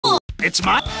It's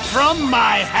my... From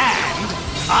my hand,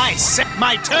 I set...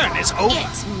 My turn is over.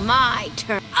 It's my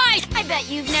turn. I bet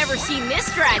you've never seen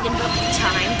this dragon before.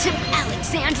 Time to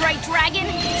Alexandrite Dragon,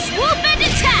 swoop and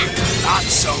attack! Not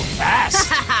so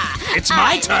fast. It's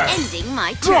my turn. Ending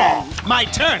my turn. Draw. My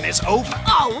turn is over.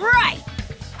 All right.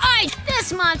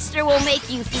 This monster will make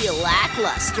you feel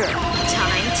lackluster.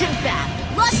 Time to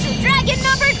battle Luster Dragon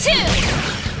number 2.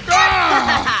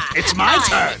 It's my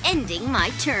turn. Ending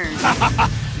my turn.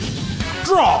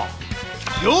 Draw.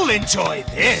 You'll enjoy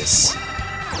this.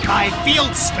 My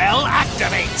field spell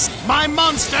activates. My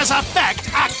monster's effect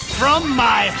from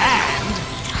my hand.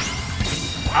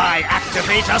 I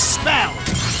activate a spell.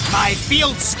 My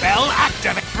field spell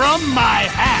activates from my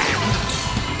hand.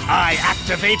 I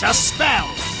activate a spell.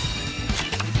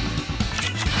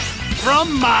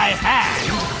 From my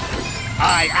hand.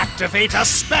 I activate a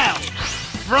spell.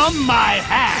 From my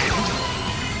hand.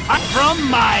 From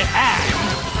my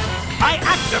hand. I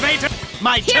activate it.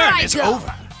 My turn is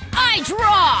over. I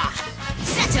draw.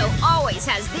 Seto always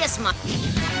has this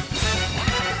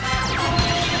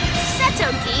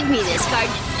Seto gave me this card.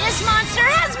 This monster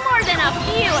has more than a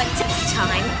few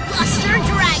time. Luster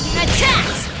Dragon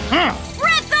attacks.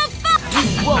 Breath of fire.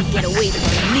 You won't get away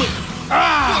from me.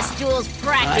 This duel's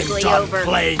practically over.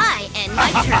 Playing. I end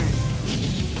my turn.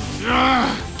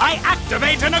 I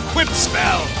activate an equip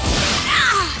spell.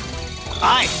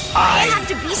 I have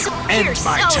to be so end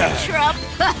my turn. Trump.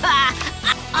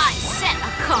 I set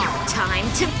a card.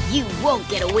 Time to... You won't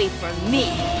get away from me.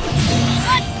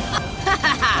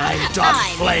 I'm done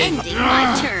playing. Ending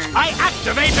my turn. I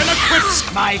activate an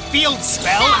equip my field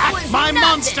spell. My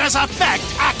monster's effect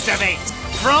activates.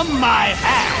 From my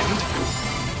hand,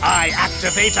 I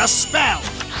activate a spell.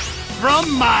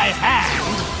 From my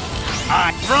hand,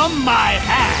 from my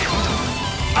hand,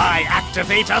 I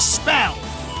activate a spell.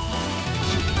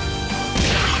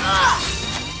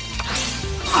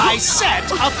 I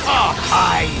set a card.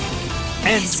 I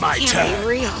end my turn. Can't be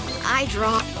real. I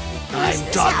draw.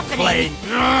 I'm done playing.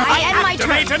 I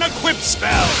activate an equip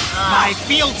spell. My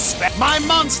field spell. My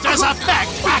monster's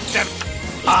effect active.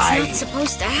 It's not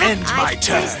supposed to happen. End my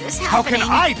turn. How can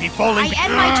I be falling? I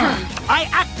end my turn. I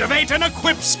activate an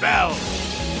equip spell.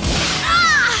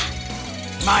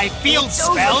 My field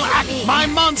spell. My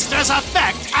monster's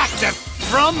effect active.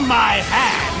 From my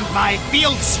hand, my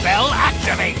field spell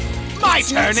activate. My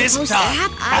turn is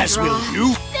done. As will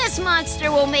you. This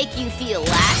monster will make you feel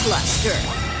lackluster.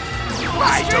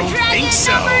 I don't think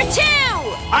so. Number 2!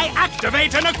 I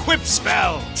activate an equip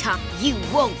spell. You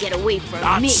won't get away from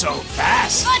me. Not so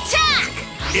fast. Attack!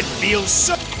 It feels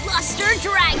so... Luster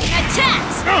Dragon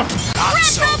attacks! Not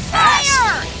so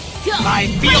fast. My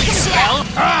field spell...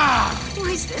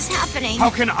 Why is this happening? How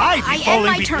can I be falling?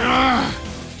 End my turn.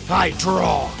 I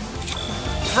draw.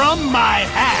 From my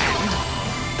hand,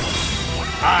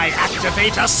 I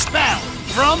activate a spell.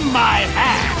 From my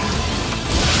hand,